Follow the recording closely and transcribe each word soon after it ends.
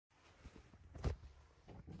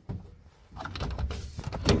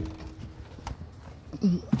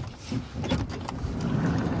Alright,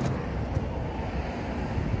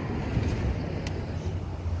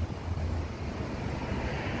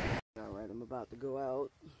 I'm about to go out.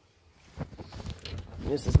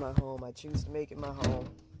 This is my home. I choose to make it my home.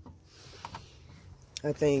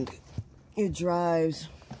 I think it drives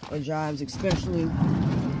especially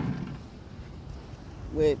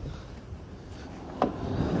with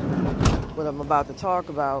what I'm about to talk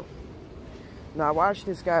about. Now, I watched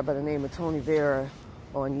this guy by the name of Vera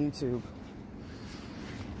on YouTube.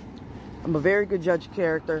 I'm a very good judge of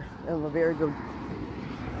character, and I'm a very good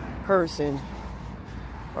person,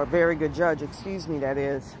 or a very good judge, excuse me, that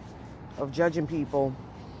is, of judging people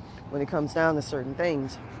when it comes down to certain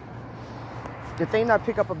things. The thing I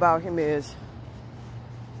pick up about him is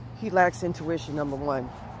he lacks intuition, number one.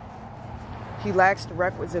 He lacks the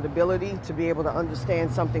requisite ability to be able to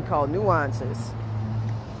understand something called nuances,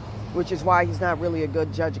 which is why he's not really a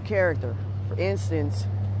good judge of character. For instance,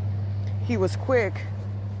 he was quick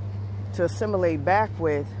to assimilate back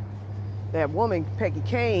with that woman, Peggy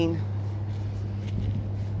Kane,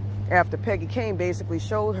 after Peggy Kane basically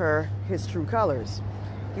showed her his true colors.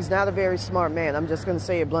 He's not a very smart man. I'm just going to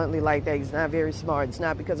say it bluntly like that. He's not very smart. It's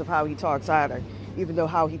not because of how he talks either, even though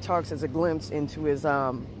how he talks is a glimpse into his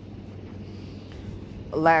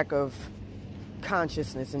lack of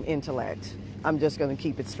consciousness and intellect. I'm just going to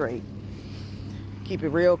keep it straight. Keep it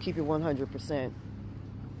real, keep it 100%. And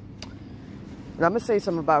I'm going to say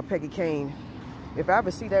something about Peggy Kane. If I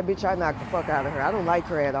ever see that bitch, I knock the fuck out of her. I don't like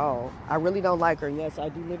her at all. I really don't like her. And yes, I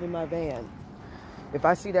do live in my van. If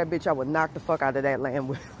I see that bitch, I would knock the fuck out of that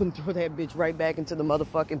land and throw that bitch right back into the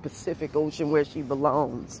motherfucking Pacific Ocean where she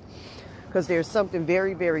belongs. Because there's something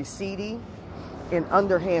very, very seedy and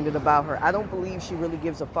underhanded about her. I don't believe she really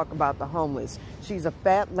gives a fuck about the homeless. She's a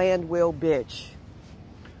fat land whale bitch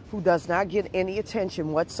who does not get any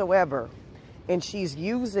attention whatsoever. And she's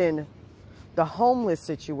using the homeless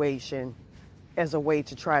situation as a way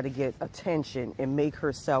to try to get attention and make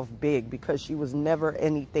herself big, because she was never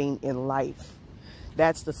anything in life.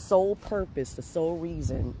 That's the sole purpose, the sole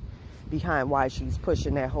reason behind why she's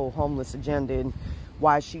pushing that whole homeless agenda, and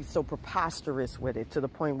why she's so preposterous with it, to the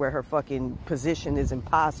point where her fucking position is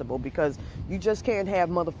impossible, because you just can't have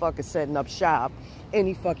motherfuckers setting up shop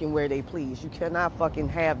any fucking where they please. You cannot fucking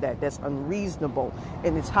have that. That's unreasonable,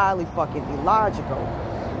 and it's highly fucking illogical.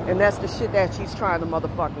 And that's the shit that she's trying to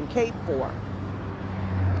motherfucking cape for.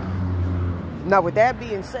 Now, with that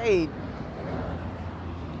being said,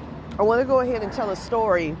 I want to go ahead and tell a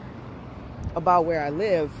story about where I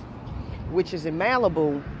live, which is in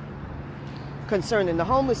Malibu, concerning the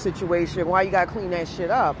homeless situation, why you got to clean that shit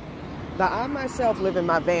up. Now, I myself live in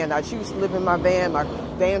my van. I choose to live in my van. My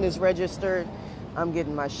van is registered. I'm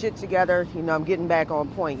getting my shit together. You know, I'm getting back on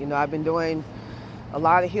point. You know, I've been doing a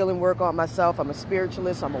lot of healing work on myself. I'm a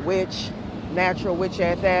spiritualist. I'm a witch. Natural witch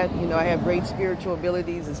at that. You know, I have great spiritual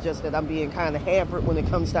abilities. It's just that I'm being kind of hampered when it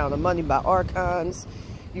comes down to money by archons.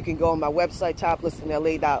 You can go on my website,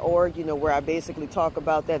 toplessinla.org, you know, where I basically talk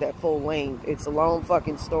about that at full length. It's a long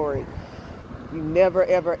fucking story. You never,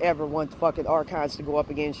 ever, ever want fucking archons to go up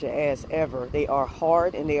against your ass, ever. They are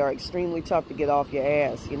hard, and they are extremely tough to get off your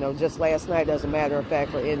ass. You know, just last night, as a matter of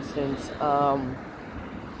fact, for instance,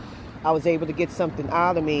 I was able to get something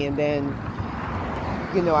out of me, and then,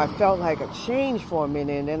 you know, I felt like a change for a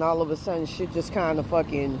minute, and then all of a sudden shit just kind of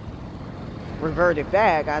fucking reverted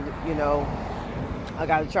back. I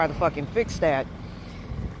got to try to fucking fix that.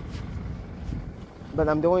 But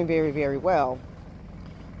I'm doing very, very well.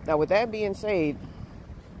 Now, with that being said,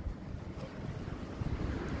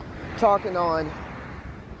 talking on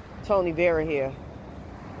Vera here.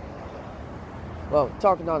 Well,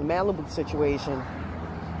 talking on the Malibu situation.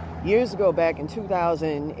 Years ago, back in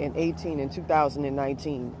 2018 and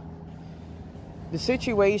 2019, the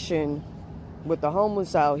situation with the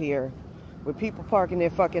homeless out here, with people parking their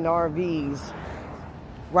fucking RVs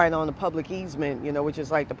right on the public easement, you know, which is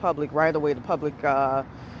like the public right-of-way, the public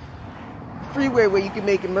freeway where you can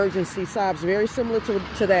make emergency stops, very similar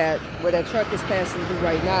to that, where that truck is passing through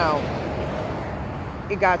right now.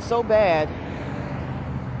 It got so bad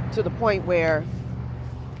to the point where,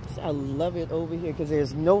 I love it over here because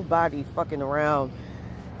there's nobody fucking around.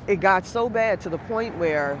 It got so bad to the point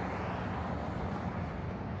where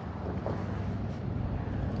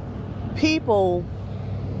people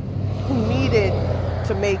who needed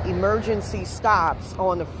to make emergency stops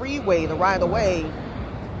on the freeway, the right-of-way,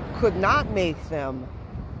 could not make them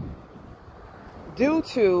due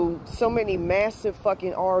to so many massive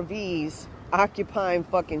fucking RVs occupying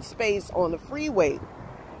fucking space on the freeway.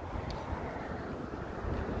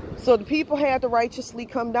 So the people had to righteously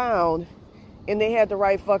come down, and they had to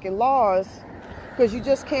write fucking laws Because you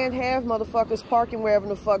just can't have motherfuckers parking wherever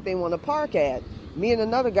the fuck they want to park at. Me and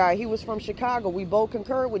another guy, he was from Chicago. We both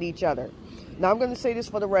concurred with each other. Now, I'm going to say this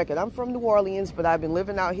for the record. I'm from New Orleans, but I've been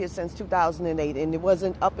living out here since 2008. And it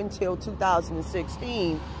wasn't up until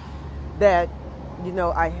 2016 that, you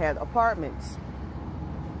know, I had apartments.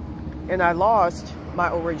 And I lost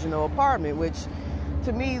my original apartment, which,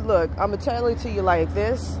 to me, look, I'm going to tell it to you like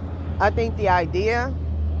this. I think the idea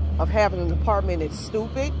of having an apartment is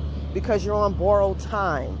stupid because you're on borrowed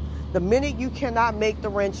time. The minute you cannot make the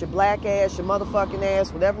rent, your black ass, your motherfucking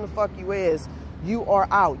ass, whatever the fuck you is, you are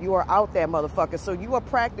out. You are out that motherfucker. So you are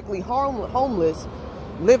practically homeless,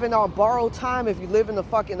 living on borrowed time if you live in a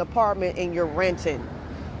fucking apartment and you're renting.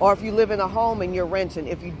 Or if you live in a home and you're renting.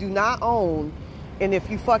 If you do not own and if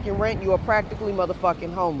you fucking rent, you are practically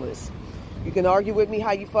motherfucking homeless. You can argue with me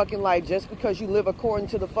how you fucking like. Just because you live according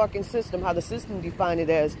to the fucking system, how the system define it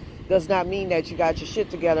as, does not mean that you got your shit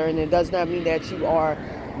together, and it does not mean that you are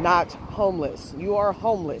not homeless. You are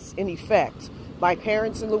homeless in effect. My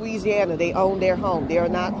parents in Louisiana, they own their home. They are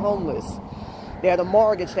not homeless. They had a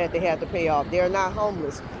mortgage that they had to pay off. They are not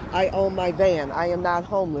homeless. I own my van. I am not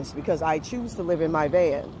homeless because I choose to live in my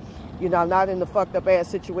van. You know, I'm not in the fucked up ass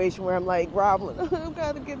situation where I'm like, Rob, I've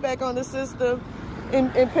got to get back on the system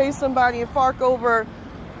and pay somebody and fork over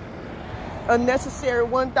unnecessary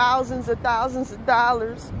thousands of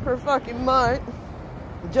dollars per fucking month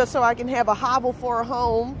just so I can have a hovel for a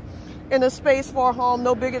home and a space for a home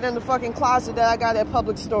no bigger than the fucking closet that I got at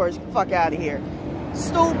public storage. Fuck out of here.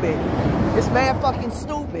 Stupid. It's mad fucking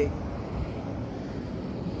stupid.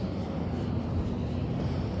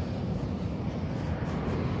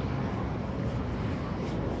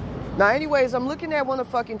 Now, anyways, I'm looking at one of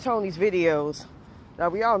fucking Tony's videos. Now,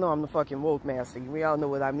 we all know I'm the fucking woke master. We all know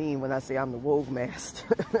what I mean when I say I'm the woke master.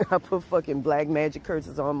 I put fucking black magic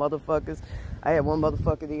curses on motherfuckers. I had one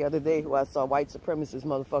motherfucker the other day who I saw, white supremacist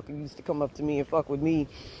motherfucker, used to come up to me and fuck with me,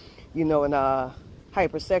 you know, and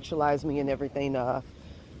hypersexualize me and everything,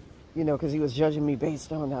 you know, because he was judging me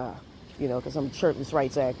based on, you know, because I'm a shirtless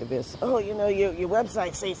rights activist. Oh, you know, your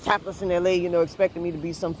website says topless in LA, you know, expecting me to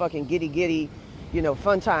be some fucking giddy, you know,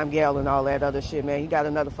 fun time gal and all that other shit, man. He got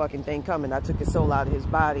another fucking thing coming. I took his soul out of his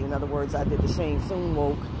body. In other words, I did the Shane Soon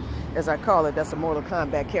woke, as I call it. That's a Mortal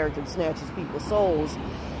Kombat character that snatches people's souls.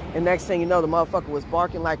 And next thing you know, the motherfucker was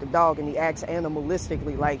barking like a dog and he acts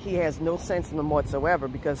animalistically, like he has no sense in him whatsoever,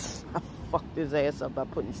 because I fucked his ass up by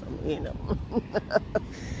putting something in him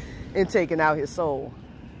and taking out his soul.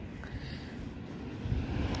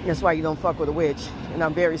 That's why you don't fuck with a witch. And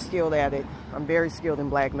I'm very skilled at it. I'm very skilled in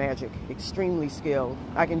black magic. Extremely skilled.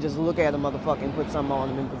 I can just look at a motherfucker and put something on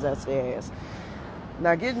them and possess their ass.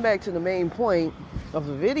 Now, getting back to the main point of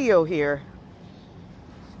the video here,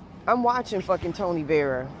 I'm watching fucking Tony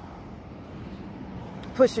Vera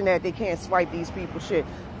pushing that they can't swipe these people shit.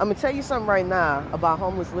 I'm gonna tell you something right now about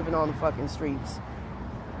homeless living on the fucking streets.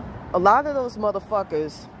 A lot of those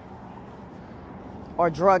motherfuckers are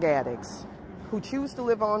drug addicts who choose to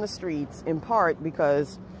live on the streets in part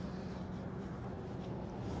because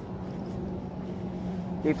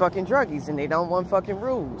they fucking druggies and they don't want fucking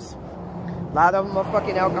rules. A lot of them are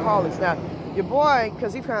fucking alcoholics. Now, your boy,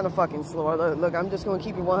 because he's kind of fucking slow. Look, I'm just going to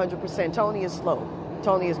keep it 100%. Tony is slow.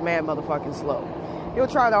 Tony is mad motherfucking slow. He'll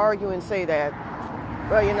try to argue and say that,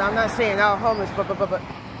 well, you know, I'm not saying all homeless, but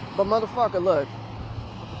motherfucker, look.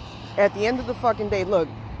 At the end of the fucking day, look,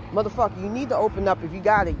 motherfucker, you need to open up, if you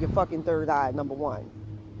got it, your fucking third eye, number one.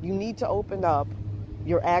 You need to open up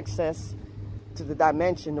your access to the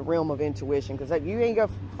dimension, the realm of intuition, because you ain't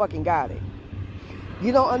fucking got it.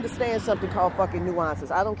 You don't understand something called fucking nuances.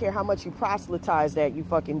 I don't care how much you proselytize that you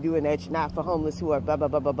fucking doing that you're not for homeless who are blah, blah,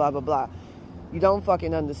 blah, blah, blah, blah, blah. You don't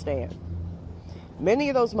fucking understand. Many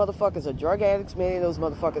of those motherfuckers are drug addicts. Many of those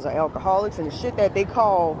motherfuckers are alcoholics. And the shit that they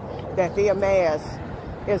call, that they amass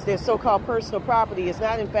as their so-called personal property is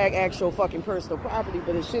not in fact actual fucking personal property,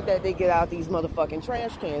 but it's shit that they get out these motherfucking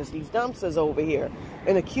trash cans, these dumpsters over here,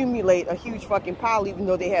 and accumulate a huge fucking pile even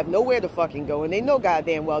though they have nowhere to fucking go. And they know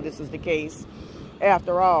goddamn well this is the case.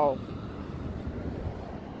 After all,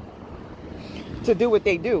 to do what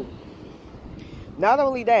they do. Not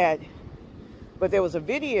only that, but there was a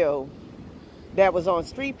video that was on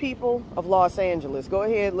Street People of Los Angeles. Go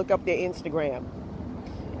ahead, look up their Instagram.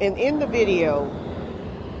 And in the video,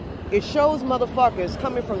 it shows motherfuckers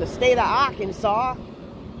coming from the state of Arkansas,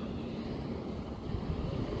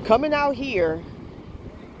 coming out here.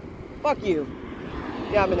 Fuck you.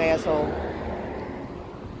 Yeah, I'm an asshole.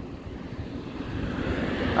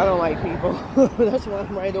 I don't like people. That's why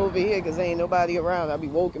I'm right over here, because there ain't nobody around. I be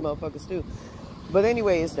woken motherfuckers too. But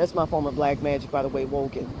anyways, that's my form of black magic, by the way,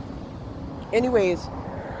 woken. Anyways,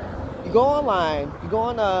 You go online, you go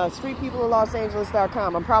on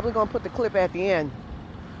streetpeopleoflosangeles.com. I'm probably going to put the clip at the end.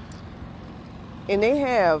 And they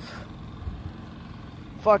have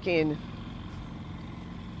fucking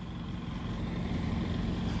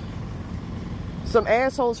some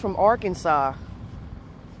assholes from Arkansas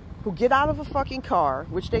who get out of a fucking car,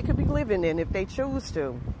 which they could be living in if they choose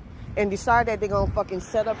to, and decide that they're gonna fucking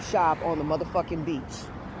set up shop on the motherfucking beach,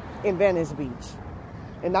 in Venice Beach.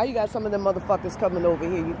 And now you got some of them motherfuckers coming over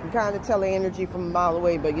here. You can kind of tell the energy from a mile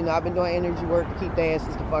away, but you know, I've been doing energy work to keep their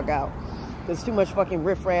asses the fuck out. There's too much fucking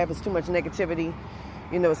riffraff, it's too much negativity,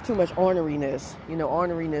 you know, it's too much orneriness, you know,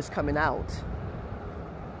 orneriness coming out.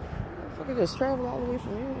 Fucking just travel all the way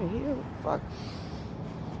from here to here, fuck.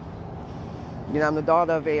 You know, I'm the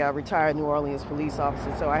daughter of a retired New Orleans police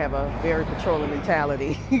officer, so I have a very patrolling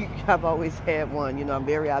mentality. I've always had one. You know, I'm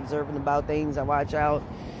very observant about things. I watch out.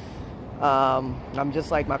 I'm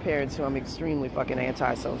just like my parents, who I'm extremely fucking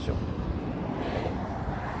antisocial.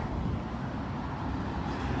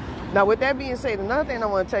 Now, with that being said, another thing I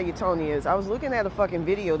want to tell you, Tony, is I was looking at a fucking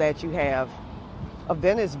video that you have of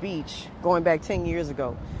Venice Beach going back 10 years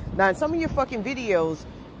ago. Now, in some of your fucking videos,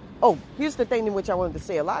 oh, here's the thing in which I wanted to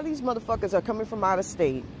say. A lot of these motherfuckers are coming from out of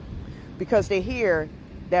state because they hear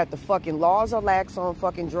that the fucking laws are lax on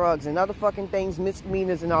fucking drugs and other fucking things,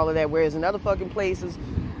 misdemeanors and all of that, whereas in other fucking places,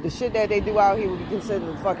 the shit that they do out here would be considered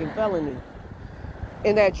a fucking felony.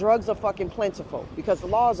 And that drugs are fucking plentiful because the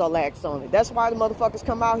laws are lax on it. That's why the motherfuckers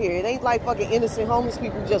come out here. It ain't like fucking innocent homeless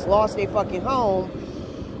people who just lost their fucking home,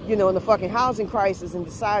 you know, in the fucking housing crisis and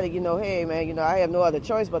decided, you know, hey, man, you know, I have no other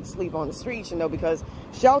choice but to sleep on the streets, you know, because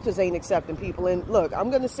shelters ain't accepting people. And look, I'm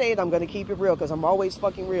going to say it, I'm going to keep it real because I'm always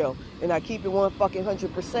fucking real. And I keep it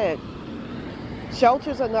 100%.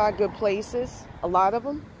 Shelters are not good places, a lot of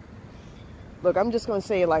them. Look, I'm just going to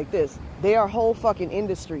say it like this. They are whole fucking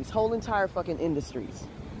industries, whole entire fucking industries.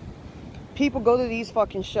 People go to these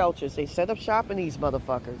fucking shelters. They set up shop in these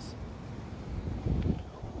motherfuckers.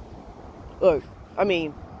 Look, I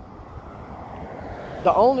mean,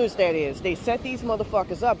 the owners, that is, they set these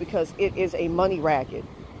motherfuckers up because it is a money racket.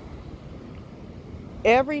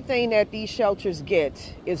 Everything that these shelters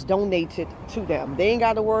get is donated to them. They ain't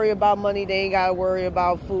got to worry about money. They ain't got to worry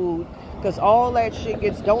about food because all that shit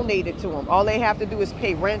gets donated to them. All they have to do is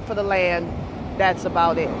pay rent for the land. That's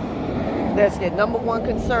about it. That's their number one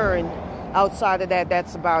concern. Outside of that,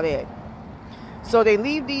 that's about it. So they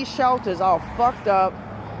leave these shelters all fucked up.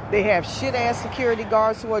 They have shit-ass security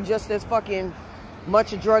guards who are just as fucking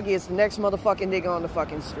much a druggie as the next motherfucking nigga on the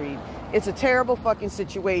fucking street. It's a terrible fucking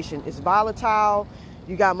situation. It's volatile.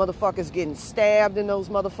 You got motherfuckers getting stabbed in those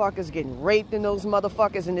motherfuckers, getting raped in those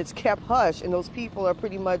motherfuckers, and it's kept hush. And those people are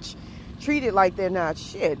pretty much treated like they're not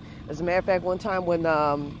shit. As a matter of fact, one time when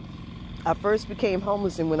I first became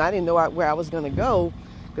homeless and when I didn't know where I was going to go,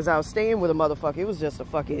 because I was staying with a motherfucker, it was just a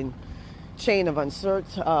fucking chain of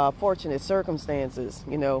unfortunate circumstances,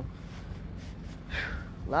 you know.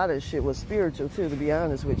 A lot of this shit was spiritual too, to be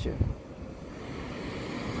honest with you.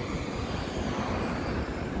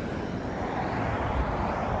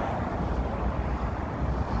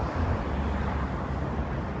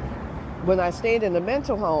 When I stayed in the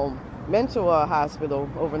mental hospital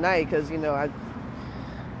overnight, because, you know, I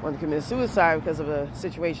wanted to commit suicide because of the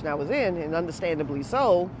situation I was in, and understandably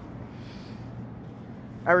so,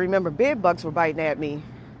 I remember bed bugs were biting at me.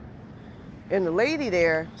 And the lady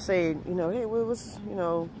there said, you know, hey, what's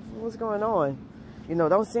going on? You know,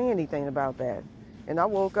 don't say anything about that. And I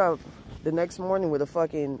woke up the next morning with a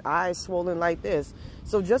fucking eye swollen like this.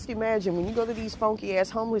 So just imagine when you go to these funky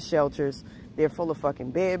ass homeless shelters, they're full of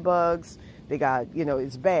fucking bed bugs. They got, you know,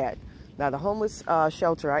 it's bad. Now the homeless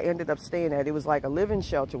shelter I ended up staying at, it was like a living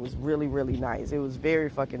shelter. It was really, really nice. It was very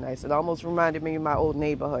fucking nice. It almost reminded me of my old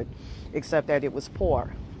neighborhood, except that it was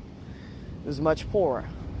poor. It was much poorer.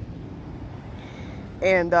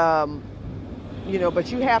 And, you know,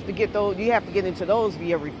 but you have to get those, you have to get into those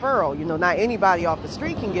via referral. You know, not anybody off the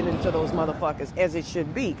street can get into those motherfuckers, as it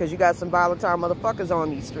should be, because you got some volatile motherfuckers on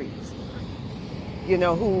these streets, you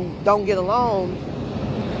know, who don't get along.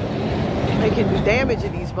 They can do damage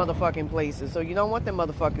in these motherfucking places, so you don't want them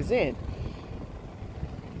motherfuckers in.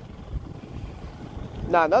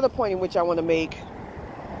 Now, another point in which I want to make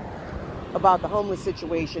about the homeless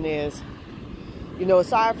situation is, you know,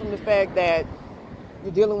 aside from the fact that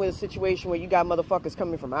you're dealing with a situation where you got motherfuckers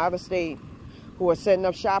coming from out of state who are setting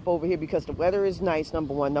up shop over here because the weather is nice,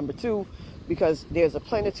 number one. Number two, because there's a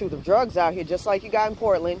plenitude of drugs out here, just like you got in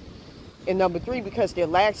Portland. And number three, because they're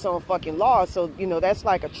lax on fucking laws. So, you know, that's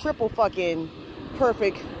like a triple fucking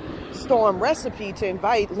perfect storm recipe to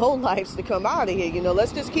invite lowlifes to come out of here. You know,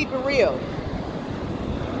 let's just keep it real.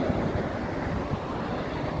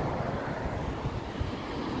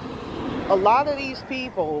 a lot of these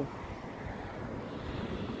people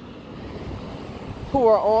who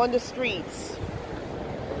are on the streets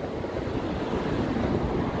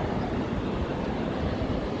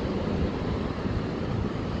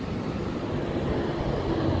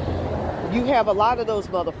you have a lot of those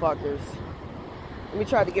motherfuckers. Let me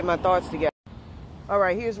try to get my thoughts together. All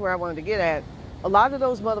right, here's where I wanted to get at. A lot of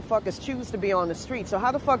those motherfuckers choose to be on the street. So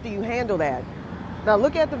how the fuck do you handle that? Now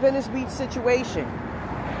look at the Venice Beach situation.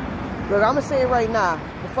 Look, I'm gonna say it right now.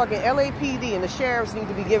 The fucking LAPD and the sheriffs need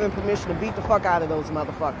to be given permission to beat the fuck out of those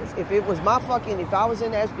motherfuckers. If it was my fucking,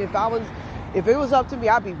 if it was up to me,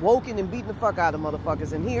 I'd be woken and beating the fuck out of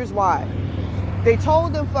motherfuckers. And here's why. They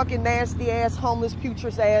told them fucking nasty ass, homeless,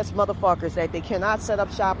 putrid ass motherfuckers that they cannot set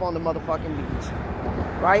up shop on the motherfucking beach.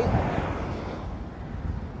 Right?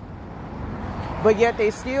 But yet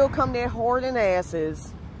they still come their hoarding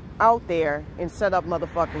asses out there and set up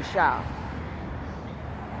motherfucking shop.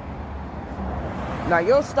 Now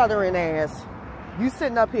your stuttering ass, you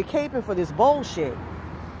sitting up here caping for this bullshit,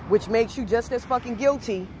 which makes you just as fucking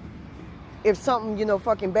guilty if something, you know,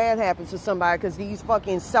 fucking bad happens to somebody, because these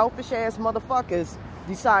fucking selfish ass motherfuckers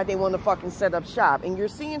decide they want to fucking set up shop. And you're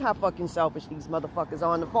seeing how fucking selfish these motherfuckers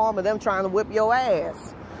are in the form of them trying to whip your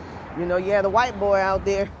ass. You know, you had a white boy out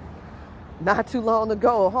there not too long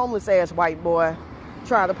ago, a homeless ass white boy,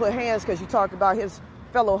 trying to put hands because you talked about his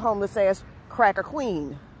fellow homeless ass cracker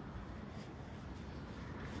queen.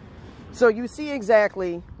 So you see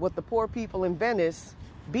exactly what the poor people in Venice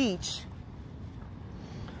Beach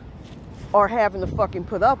are having to fucking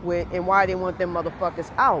put up with, and why they want them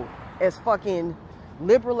motherfuckers out. As fucking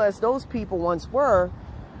liberal as those people once were,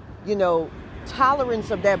 you know,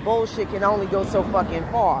 tolerance of that bullshit can only go so fucking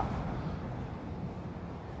far.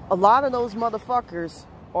 A lot of those motherfuckers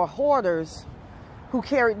are hoarders who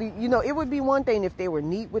carry, you know, it would be one thing if they were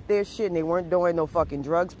neat with their shit and they weren't doing no fucking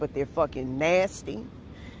drugs, but they're fucking nasty.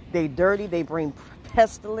 They dirty, they bring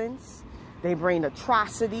pestilence, they bring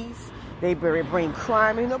atrocities, they bring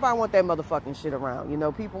crime. Ain't nobody want that motherfucking shit around. You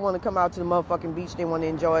know, people want to come out to the motherfucking beach. They want to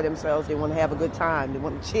enjoy themselves. They want to have a good time. They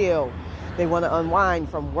want to chill. They want to unwind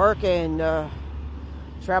from working,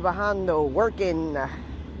 trabajando, working.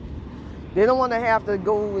 They don't want to have to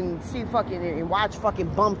go and see fucking and watch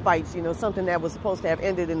fucking bum fights, you know, something that was supposed to have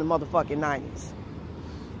ended in the motherfucking 90s.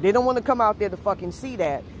 They don't want to come out there to fucking see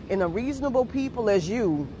that. And unreasonable people as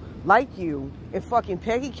you, like you, and fucking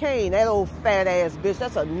Peggy Kane, that old fat ass bitch,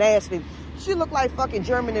 that's a nasty, she look like fucking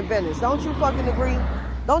German in Venice. Don't you fucking agree?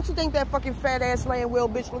 Don't you think that fucking fat ass land wheel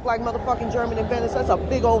bitch look like motherfucking German in Venice? That's a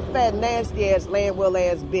big old fat nasty ass land wheel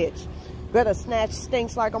ass bitch. Better snatch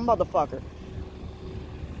stinks like a motherfucker.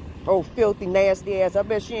 Oh, filthy nasty ass. I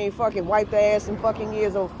bet she ain't fucking wiped her ass in fucking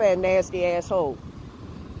years, old fat nasty asshole.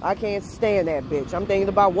 I can't stand that bitch. I'm thinking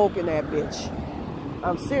about woking that bitch.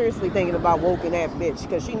 I'm seriously thinking about woking that bitch,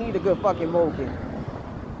 because she need a good fucking woking.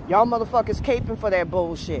 Y'all motherfuckers caping for that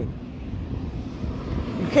bullshit.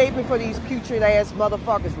 You caping for these putrid ass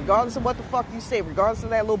motherfuckers, regardless of what the fuck you say, regardless of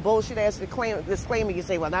that little bullshit ass disclaimer you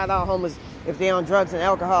say, well, not all homeless if they're on drugs and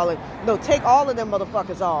alcohol. No, take all of them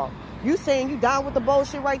motherfuckers off. You saying you down with the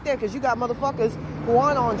bullshit right there, because you got motherfuckers who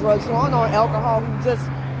aren't on drugs, who aren't on alcohol, who just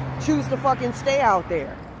choose to fucking stay out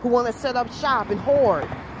there, who want to set up shop and hoard,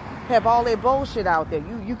 have all their bullshit out there.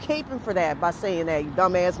 You caping for that by saying that, you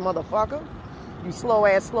dumbass motherfucker. You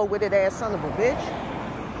slow-witted ass son of a bitch.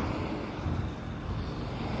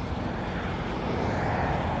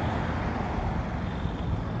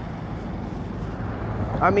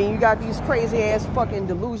 I mean, you got these crazy ass fucking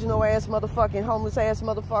delusional ass motherfucking homeless ass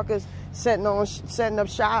motherfuckers setting up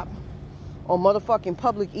shop on motherfucking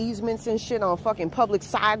public easements and shit, on fucking public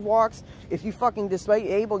sidewalks. If you fucking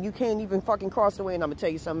disabled, you can't even fucking cross the way. And I'm gonna tell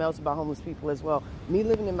you something else about homeless people as well. Me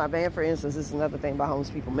living in my van, for instance, this is another thing about homeless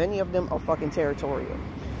people. Many of them are fucking territorial.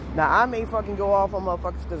 Now, I may fucking go off on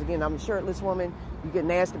motherfuckers because, again, I'm a shirtless woman. You get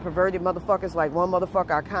nasty, perverted motherfuckers. Like one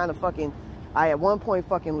motherfucker, I at one point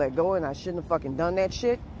fucking let go, and I shouldn't have fucking done that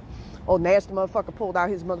shit. Oh, nasty motherfucker pulled out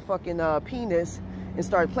his motherfucking penis and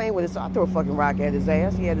started playing with it, so I threw a fucking rock at his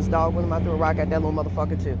ass. He had his dog with him. I threw a rock at that little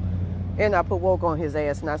motherfucker too. And I put woke on his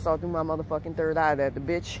ass, and I saw through my motherfucking third eye that the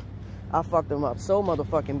bitch, I fucked him up so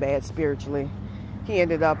motherfucking bad spiritually. He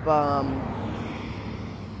ended up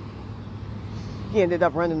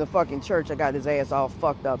running the fucking church. I got his ass all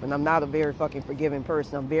fucked up, and I'm not a very fucking forgiving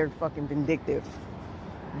person. I'm very fucking vindictive.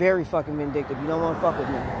 Very fucking vindictive. You don't want to fuck with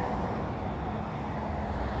me.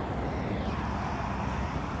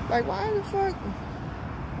 Like, why the fuck?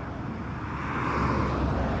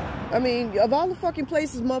 I mean, of all the fucking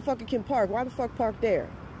places motherfucker can park, why the fuck park there?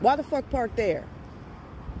 Why the fuck park there?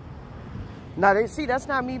 Now, see, that's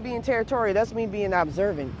not me being territorial. That's me being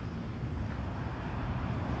observant.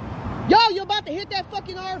 hit that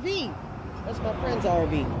fucking RV. That's my friend's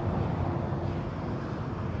RV.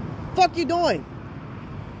 Fuck you doing?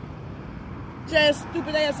 Just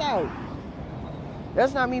stupid ass out.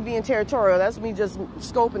 That's not me being territorial. That's me just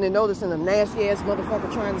scoping and noticing a nasty ass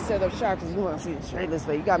motherfucker trying to set up shop because you want to see the straight this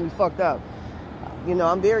way. You got me fucked up. You know,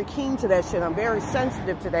 I'm very keen to that shit. I'm very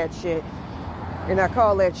sensitive to that shit. And I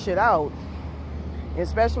call that shit out.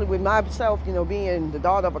 Especially with myself, you know, being the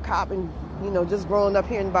daughter of a cop and, you know, just growing up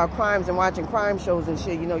hearing about crimes and watching crime shows and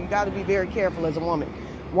shit. You know, you got to be very careful as a woman.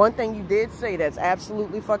 One thing you did say that's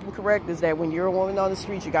absolutely fucking correct is that when you're a woman on the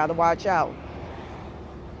street, you got to watch out.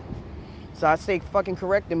 So I say fucking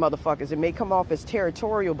correcting motherfuckers. It may come off as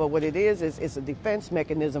territorial, but what it is it's a defense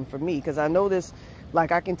mechanism for me. Because I know this,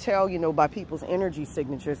 like I can tell, you know, by people's energy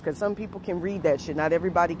signatures. Because some people can read that shit. Not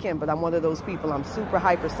everybody can, but I'm one of those people. I'm super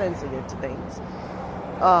hypersensitive to things.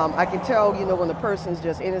 I can tell, you know, when the person's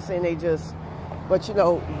just innocent, they just... But, you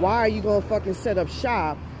know, why are you going to fucking set up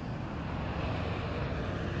shop?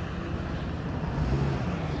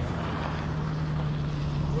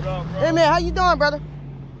 What up, bro? Hey, man, how you doing, brother?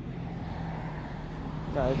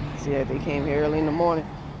 See that they came here early in the morning.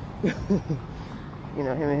 You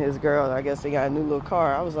know, him and his girl, I guess they got a new little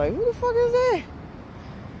car. I was like, who the fuck is that?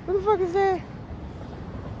 Who the fuck is that?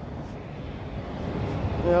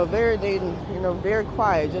 You know, very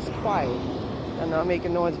quiet, just quiet. I know I'm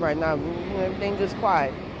making noise right now. Everything just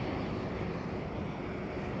quiet.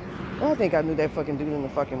 I think I knew that fucking dude in the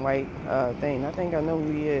fucking white thing. I think I know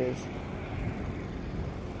who he is.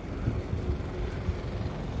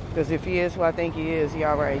 Because if he is who I think he is, he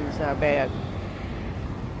alright. He's not bad.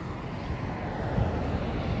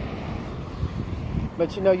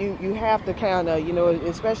 But, you know, you have to kind of, you know,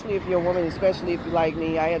 especially if you're a woman, especially if you like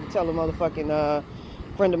me. I had to tell a motherfucking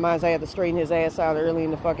friend of mine I had to straighten his ass out early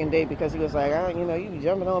in the fucking day because he was like, you know, you be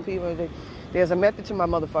jumping on people. There's a method to my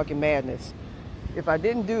motherfucking madness. If I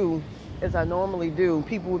didn't do as I normally do,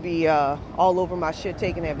 people would be all over my shit,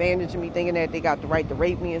 taking advantage of me, thinking that they got the right to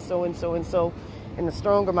rape me and so and so and so. And the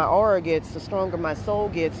stronger my aura gets, the stronger my soul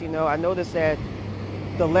gets. You know, I notice that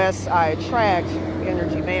the less I attract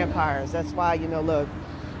energy vampires. That's why, you know, look,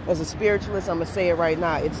 as a spiritualist, I'm going to say it right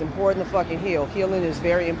now. It's important to fucking heal. Healing is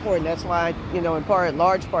very important. That's why, you know, in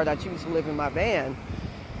large part, I choose to live in my van.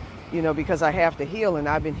 You know, because I have to heal. And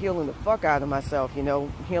I've been healing the fuck out of myself, you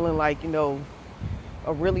know. Healing like, you know,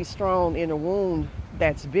 a really strong inner wound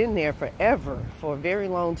that's been there forever, for a very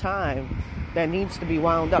long time, that needs to be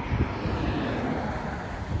wound up.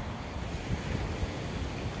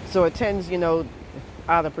 So it tends, you know,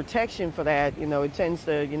 out of protection for that, you know, it tends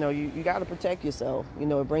to, you know, you got to protect yourself. You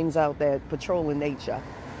know, it brings out that patrolling nature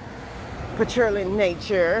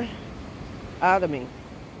out of me.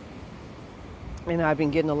 And I've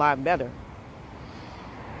been getting a lot better.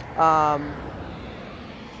 Now,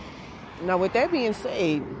 with that being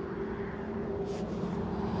said,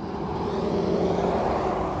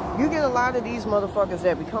 you get a lot of these motherfuckers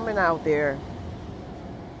that be coming out there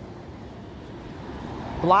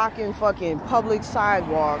blocking fucking public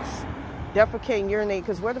sidewalks, defecating, urinate,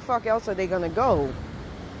 because where the fuck else are they gonna go?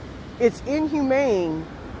 It's inhumane,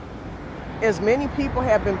 as many people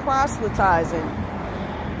have been proselytizing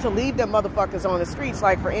to leave them motherfuckers on the streets.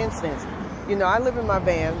 Like, for instance, you know, I live in my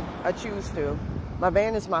van. I choose to. My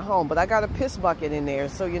van is my home, but I got a piss bucket in there.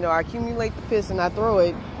 So, you know, I accumulate the piss and I throw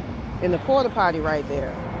it in the porta potty right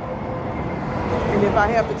there. And if I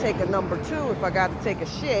have to take a number 2, if I got to take a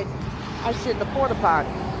shit, I shit in the porta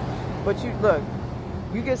potty. But you look,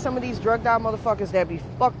 you get some of these drugged out motherfuckers that be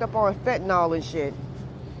fucked up on fentanyl and shit.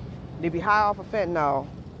 They be high off of fentanyl.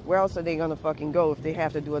 Where else are they gonna fucking go if they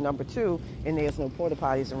have to do a number 2 and there's no porta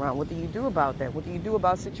potties around? What do you do about that? What do you do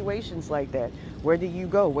about situations like that? Where do you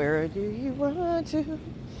go? Where do you want to?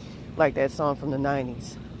 Like that song from the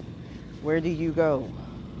 90s. Where do you go?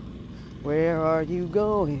 Where are you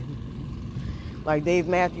going? Like Dave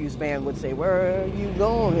Matthews Band would say, where are you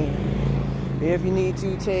going? If you need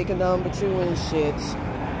to take a number 2 and shit,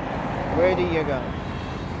 where do you go?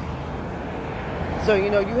 So,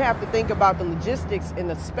 you know, you have to think about the logistics and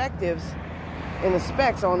the perspectives and the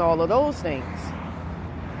specs on all of those things.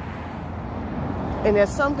 And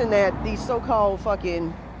that's something that these so-called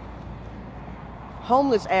fucking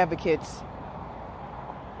homeless advocates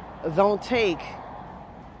don't take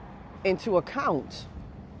into account.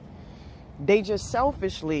 They just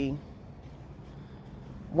selfishly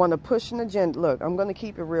want to push an agenda. Look, I'm going to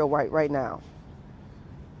keep it real right now.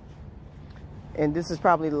 And this is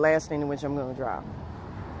probably the last thing in which I'm going to drop.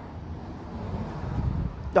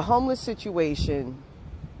 The homeless situation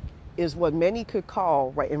is what many could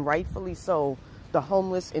call, right, and rightfully so, the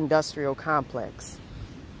homeless industrial complex.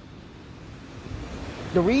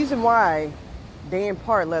 The reason why they in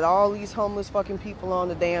part let all these homeless fucking people on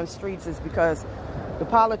the damn streets is because the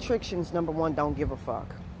politicians, number one, don't give a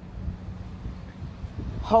fuck.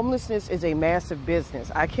 Homelessness is a massive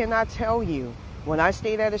business. I cannot tell you, when I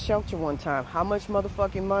stayed at a shelter one time, how much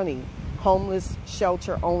motherfucking money homeless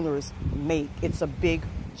shelter owners make. It's a big,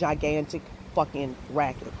 gigantic fucking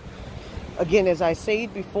racket. Again, as I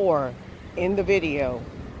said before in the video,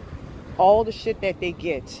 all the shit that they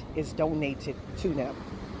get is donated to them.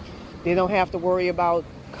 They don't have to worry about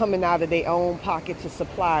coming out of their own pocket to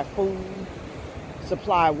supply food,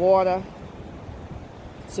 supply water,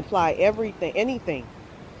 supply everything, anything,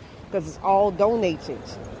 because it's all donated.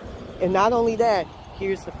 And not only that,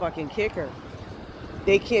 here's the fucking kicker.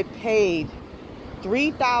 They get paid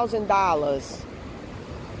 $3,000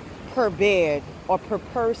 per bed or per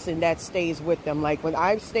person that stays with them. Like when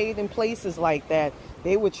I've stayed in places like that,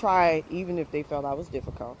 they would try, even if they felt I was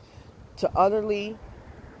difficult, to utterly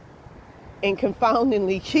and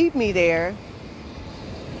confoundingly keep me there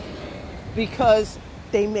because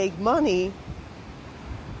they make money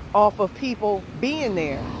off of people being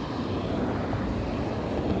there.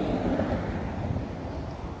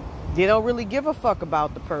 They don't really give a fuck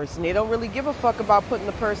about the person. They don't really give a fuck about putting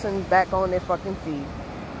the person back on their fucking feet.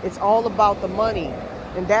 It's all about the money.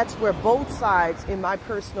 And that's where both sides, in my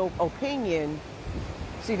personal opinion,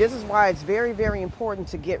 see, this is why it's very, very important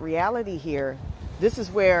to get reality here. This is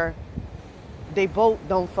where they both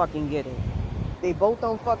don't fucking get it. They both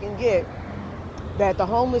don't fucking get that the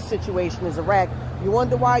homeless situation is a racket. You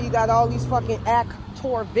wonder why you got all these fucking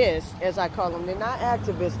activists, as I call them. They're not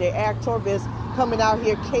activists, they're activists coming out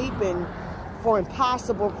here caping for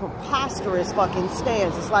impossible, preposterous fucking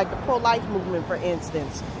stands. It's like the pro-life movement, for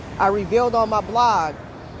instance. I revealed on my blog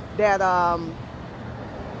that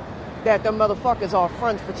that them motherfuckers are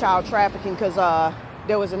fronts for child trafficking because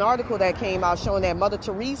there was an article that came out showing that Mother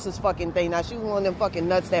Teresa's fucking thing. Now, she was one of them fucking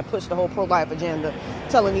nuts that pushed the whole pro-life agenda,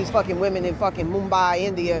 telling these fucking women in fucking Mumbai,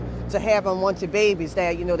 India, to have unwanted babies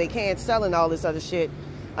that, you know, they can't sell and all this other shit.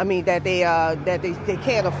 I mean, that they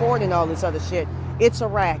can't afford and all this other shit. It's a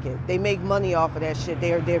racket. They make money off of that shit.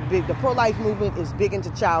 They're big. The pro-life movement is big into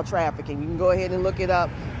child trafficking. You can go ahead and look it up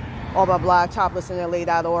on my blog,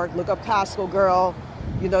 toplessinla.org. Look up Costco Girl.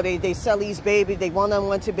 You know, they sell these babies. They want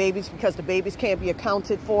unwanted babies because the babies can't be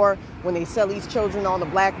accounted for when they sell these children on the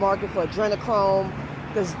black market for adrenochrome.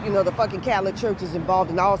 Because, you know, the fucking Catholic Church is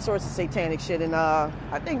involved in all sorts of satanic shit. And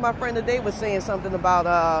I think my friend today was saying something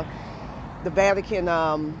about the Vatican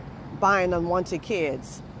buying unwanted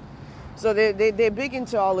kids. So they're big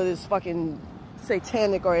into all of this fucking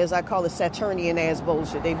satanic, or as I call it, Saturnian ass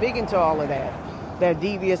bullshit. They big into all of that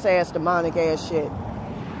devious ass, demonic ass shit.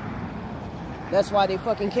 That's why they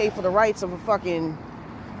fucking cave for the rights of a fucking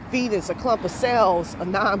fetus, a clump of cells, a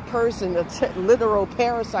non-person, a literal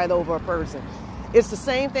parasite over a person. It's the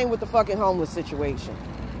same thing with the fucking homeless situation.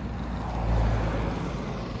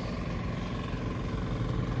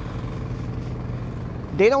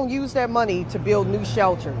 They don't use that money to build new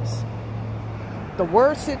shelters. The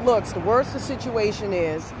worse it looks, the worse the situation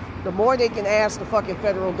is, the more they can ask the fucking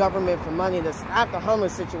federal government for money to stop the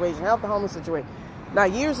homeless situation, help the homeless situation. Now,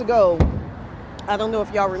 years ago, I don't know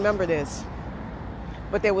if y'all remember this,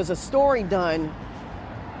 but there was a story done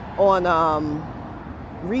on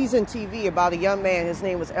Reason TV about a young man. His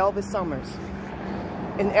name was Elvis Summers.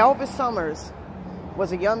 And Elvis Summers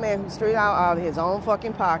was a young man who straight out of his own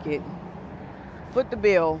fucking pocket foot the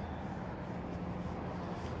bill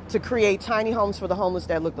to create tiny homes for the homeless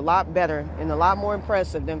that looked a lot better and a lot more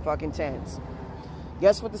impressive than fucking tents.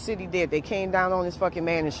 Guess what the city did? They came down on this fucking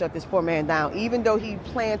man and shut this poor man down. Even though he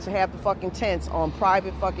planned to have the fucking tents on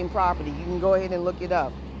private fucking property. You can go ahead and look it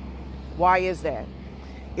up. Why is that?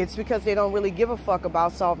 It's because they don't really give a fuck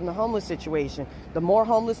about solving the homeless situation. The more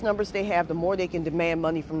homeless numbers they have, the more they can demand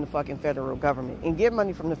money from the fucking federal government. And get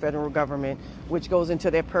money from the federal government, which goes into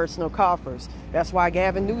their personal coffers. That's why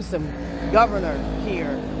Gavin Newsom, governor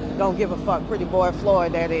here, don't give a fuck. Pretty boy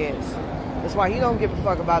Floyd, that is. That's why he don't give a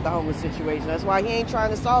fuck about the homeless situation. That's why he ain't trying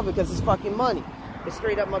to solve it, because it's fucking money. It's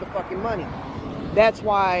straight up motherfucking money. That's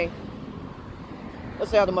why,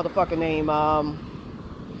 what's the other motherfucker name?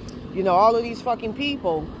 You know, all of these fucking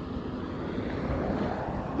people,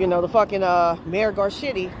 you know, the fucking Mayor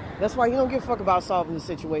Garcetti, that's why he don't give a fuck about solving the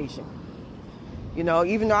situation. You know,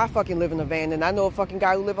 even though I fucking live in a van and I know a fucking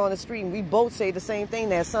guy who live on the street, and we both say the same thing,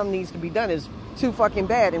 that something needs to be done, is too fucking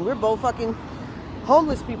bad. And we're both fucking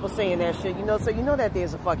homeless people saying that shit, you know, so you know that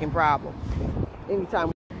there's a fucking problem.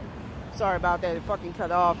 Anytime. Sorry about that, it fucking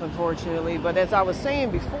cut off, unfortunately. But as I was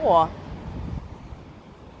saying before,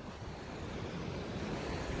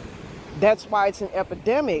 that's why it's an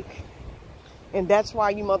epidemic And that's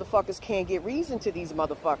why you motherfuckers can't get reason to these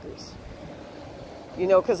motherfuckers. You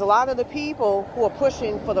know, because a lot of the people who are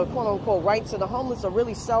pushing for the quote-unquote rights of the homeless are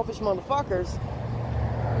really selfish motherfuckers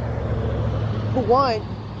who want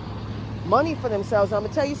money for themselves. And I'm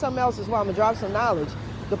going to tell you something else as well. I'm going to drop some knowledge.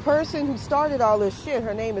 The person who started all this shit,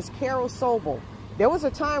 her name is Carol Sobel. There was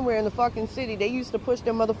a time where in the fucking city, they used to push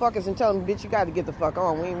them motherfuckers and tell them, bitch, you got to get the fuck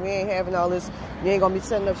on. We ain't having all this. You ain't going to be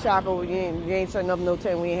setting up shop. You ain't setting up no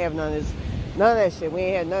tent. We ain't having none of this. None of that shit. We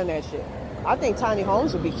ain't had none of that shit. I think tiny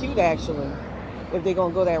homes would be cute, actually, if they're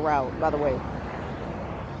going to go that route, by the way.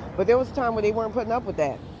 But there was a time where they weren't putting up with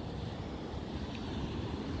that.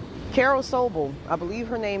 Carol Sobel, I believe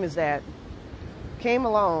her name is that, came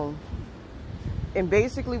along and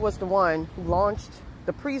basically was the one who launched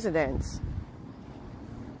the precedents,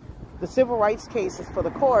 the civil rights cases for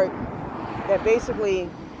the court that basically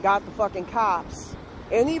got the fucking cops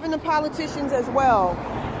and even the politicians as well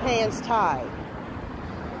hands tied.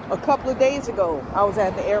 A couple of days ago, I was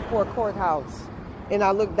at the airport courthouse and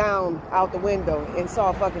I looked down out the window and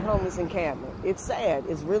saw a fucking homeless encampment. It's sad.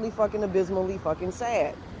 It's really fucking abysmally fucking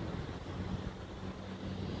sad.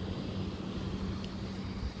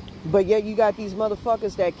 But yet you got these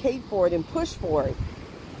motherfuckers that cape for it and push for it.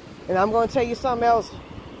 And I'm going to tell you something else.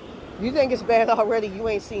 You think it's bad already, you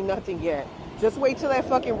ain't seen nothing yet. Just wait till that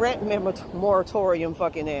fucking rent moratorium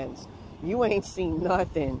fucking ends. You ain't seen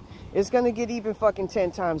nothing. It's going to get even fucking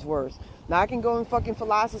 10 times worse. Now, I can go and fucking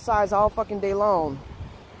philosophize all fucking day long.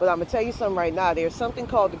 But I'm going to tell you something right now. There's something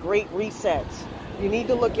called the Great Reset. You need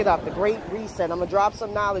to look it up. The Great Reset. I'm going to drop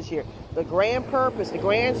some knowledge here. The grand purpose, the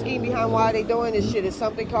grand scheme behind why they're doing this shit is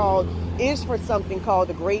for something called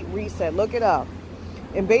the Great Reset. Look it up.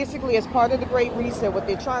 And basically, as part of the Great Reset, what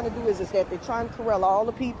they're trying to do is that they're trying to corral all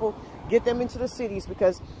the people, get them into the cities.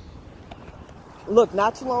 Because, look,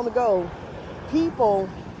 not too long ago,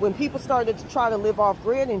 when people started to try to live off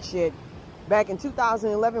grid and shit, back in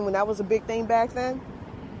 2011, when that was a big thing back then,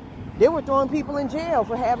 they were throwing people in jail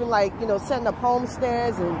for having, like, you know, setting up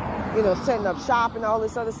homesteads and, you know, setting up shop and all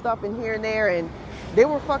this other stuff in here and there. And they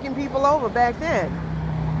were fucking people over back then.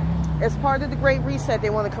 As part of the Great Reset, they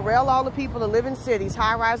want to corral all the people to live in cities,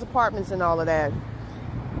 high-rise apartments and all of that.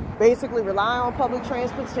 Basically rely on public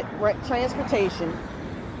transportation.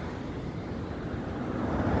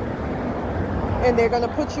 And they're going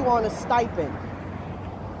to put you on a stipend.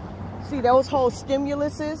 See, those whole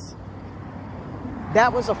stimuluses,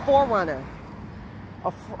 that was a forerunner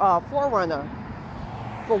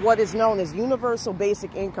for what is known as universal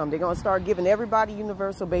basic income. They're going to start giving everybody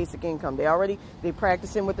universal basic income. They're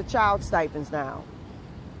practicing with the child stipends now.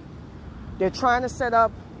 They're trying to set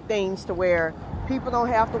up things to where people don't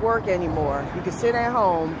have to work anymore. You can sit at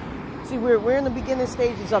home. See, we're in the beginning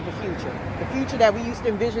stages of the future. The future that we used to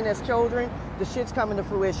envision as children, the shit's coming to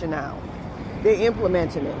fruition now. They're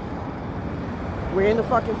implementing it. We're in the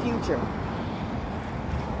fucking future.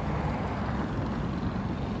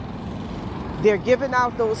 They're giving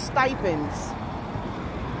out those stipends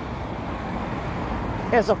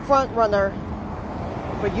as a front runner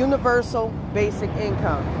for universal basic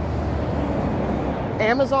income.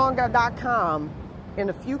 Amazon.com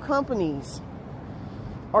and a few companies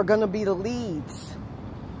are going to be the leads.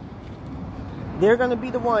 They're going to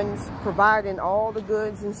be the ones providing all the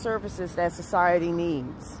goods and services that society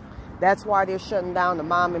needs. That's why they're shutting down the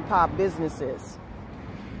mom and pop businesses.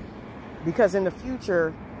 Because in the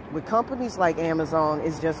future, with companies like Amazon,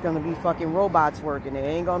 it's just going to be fucking robots working. There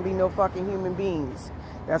ain't going to be no fucking human beings.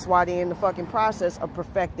 That's why they're in the fucking process of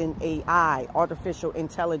perfecting AI, artificial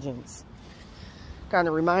intelligence. Kind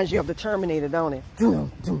of reminds you of the Terminator, don't it? That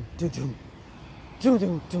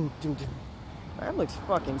looks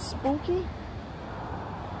fucking spooky.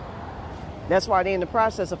 That's why they're in the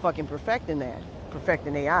process of fucking perfecting that.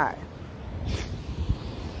 Perfecting AI.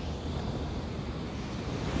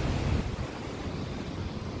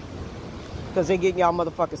 Because they're getting y'all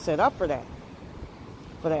motherfuckers set up for that.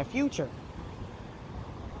 For that future.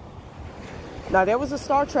 Now, there was a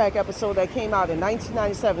Star Trek episode that came out in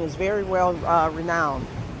 1997. It's very well renowned.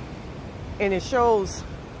 And it shows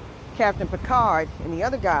Captain Picard and the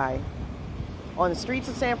other guy on the streets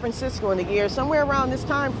of San Francisco in the year somewhere around this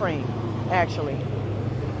time frame, actually.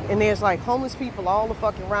 And there's like homeless people all the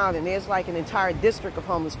fucking around. And there's like an entire district of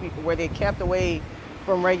homeless people where they're kept away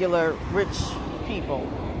from regular rich people.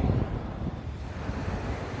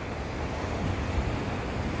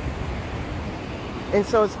 And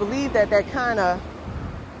so it's believed that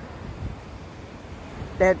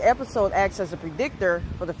that episode acts as a predictor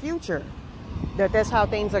for the future. That's how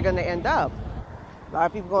things are going to end up. A lot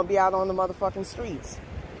of people going to be out on the motherfucking streets.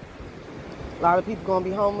 A lot of people going to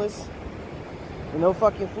be homeless. and no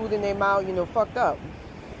fucking food in their mouth, you know, fucked up.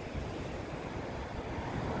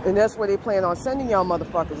 And that's where they plan on sending y'all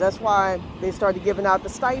motherfuckers. That's why they started giving out the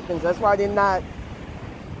stipends. That's why they're not,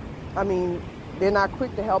 I mean, they're not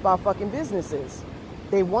quick to help out fucking businesses.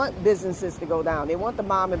 They want businesses to go down. They want the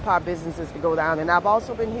mom and pop businesses to go down. And I've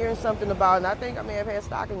also been hearing something about, and I think I may have had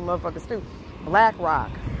stock in you motherfuckers too,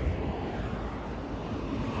 BlackRock.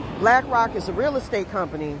 BlackRock is a real estate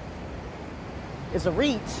company. It's a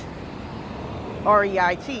REIT,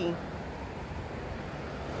 R-E-I-T,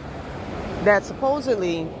 that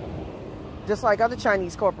supposedly, just like other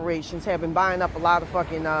Chinese corporations, have been buying up a lot of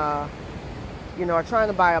fucking, you know, are trying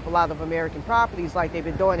to buy up a lot of American properties like they've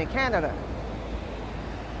been doing in Canada.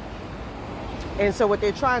 And so what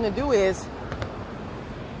they're trying to do is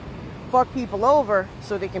fuck people over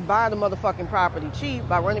so they can buy the motherfucking property cheap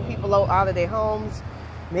by running people out of their homes,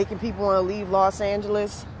 making people want to leave Los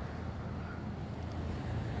Angeles,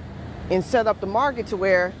 and set up the market to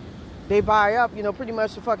where they buy up, you know, pretty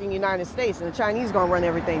much the fucking United States, and the Chinese gonna run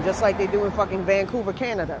everything, just like they do in fucking Vancouver,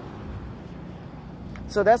 Canada.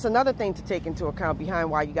 So that's another thing to take into account behind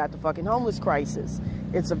why you got the fucking homeless crisis.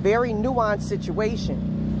 It's a very nuanced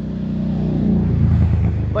situation.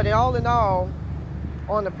 But all in all,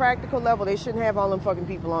 on the practical level, they shouldn't have all them fucking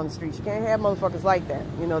people on the streets. You can't have motherfuckers like that.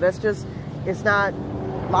 You know, that's just, it's not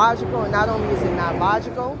logical. And not only is it not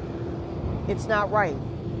logical, it's not right.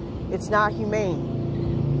 It's not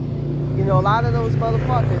humane. You know, a lot of those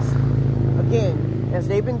motherfuckers, again, as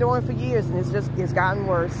they've been doing for years, and it's gotten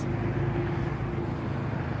worse.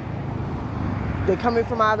 They're coming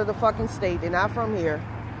from out of the fucking state. They're not from here.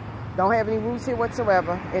 Don't have any roots here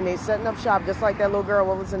whatsoever. And they setting up shop just like that little girl,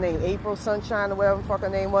 what was her name? April Sunshine or whatever the fuck her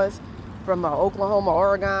name was. From Oklahoma,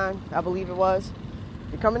 Oregon, I believe it was.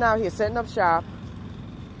 They're coming out here setting up shop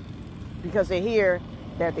because they hear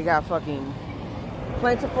that they got fucking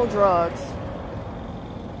plentiful drugs.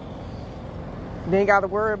 They ain't got to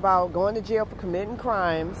worry about going to jail for committing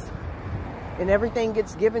crimes. And everything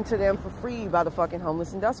gets given to them for free by the fucking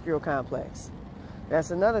homeless industrial complex. That's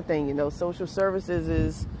another thing, you know, social services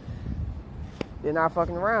is, they're not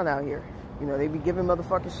fucking around out here. You know, they be giving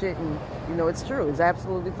motherfucking shit, and, you know, it's true. It's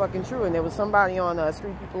absolutely fucking true. And there was somebody on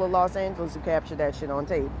Street People of Los Angeles who captured that shit on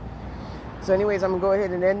tape. So anyways, I'm going to go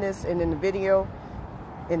ahead and end this. And in the video,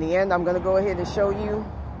 in the end, I'm going to go ahead and show you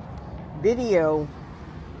video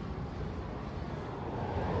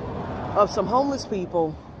of some homeless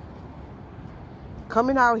people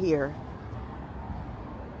coming out here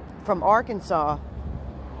from Arkansas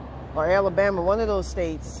or Alabama, one of those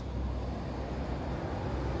states,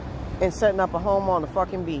 and setting up a home on the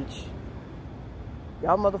fucking beach.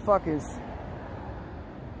 Y'all motherfuckers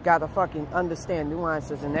gotta fucking understand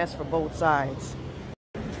nuances, and that's for both sides.